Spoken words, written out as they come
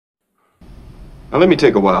Now let me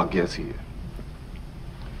take a wild guess here.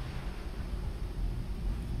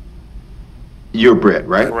 You're Brett,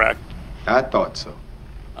 right? Correct. I thought so.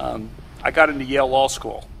 I got into Yale Law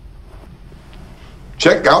School.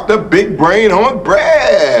 Check out the big brain on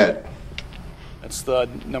Brett. That's the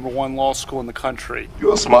 #1 law school in the country.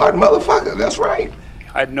 You're a smart motherfucker, that's right.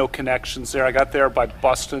 I had no connections there. I got there by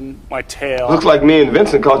busting my tail. Looks like me and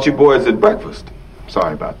Vincent caught you boys at breakfast.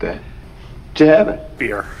 Sorry about that. What you having?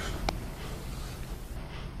 Beer.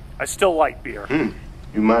 I still like beer.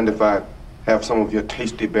 You mind if I have some of your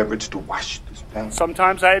tasty beverage to wash this down?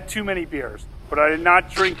 Sometimes I had too many beers, but I did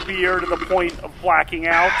not drink beer to the point of blacking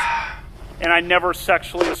out, and I never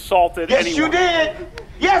sexually assaulted anyone. Yes, you did!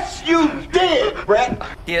 Yes, you did, Brett!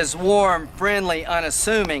 He is warm, friendly,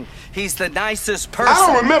 unassuming. He's the nicest person. I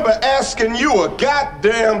don't remember asking you a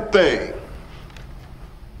goddamn thing.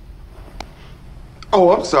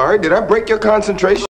 Oh, I'm sorry. Did I break your concentration?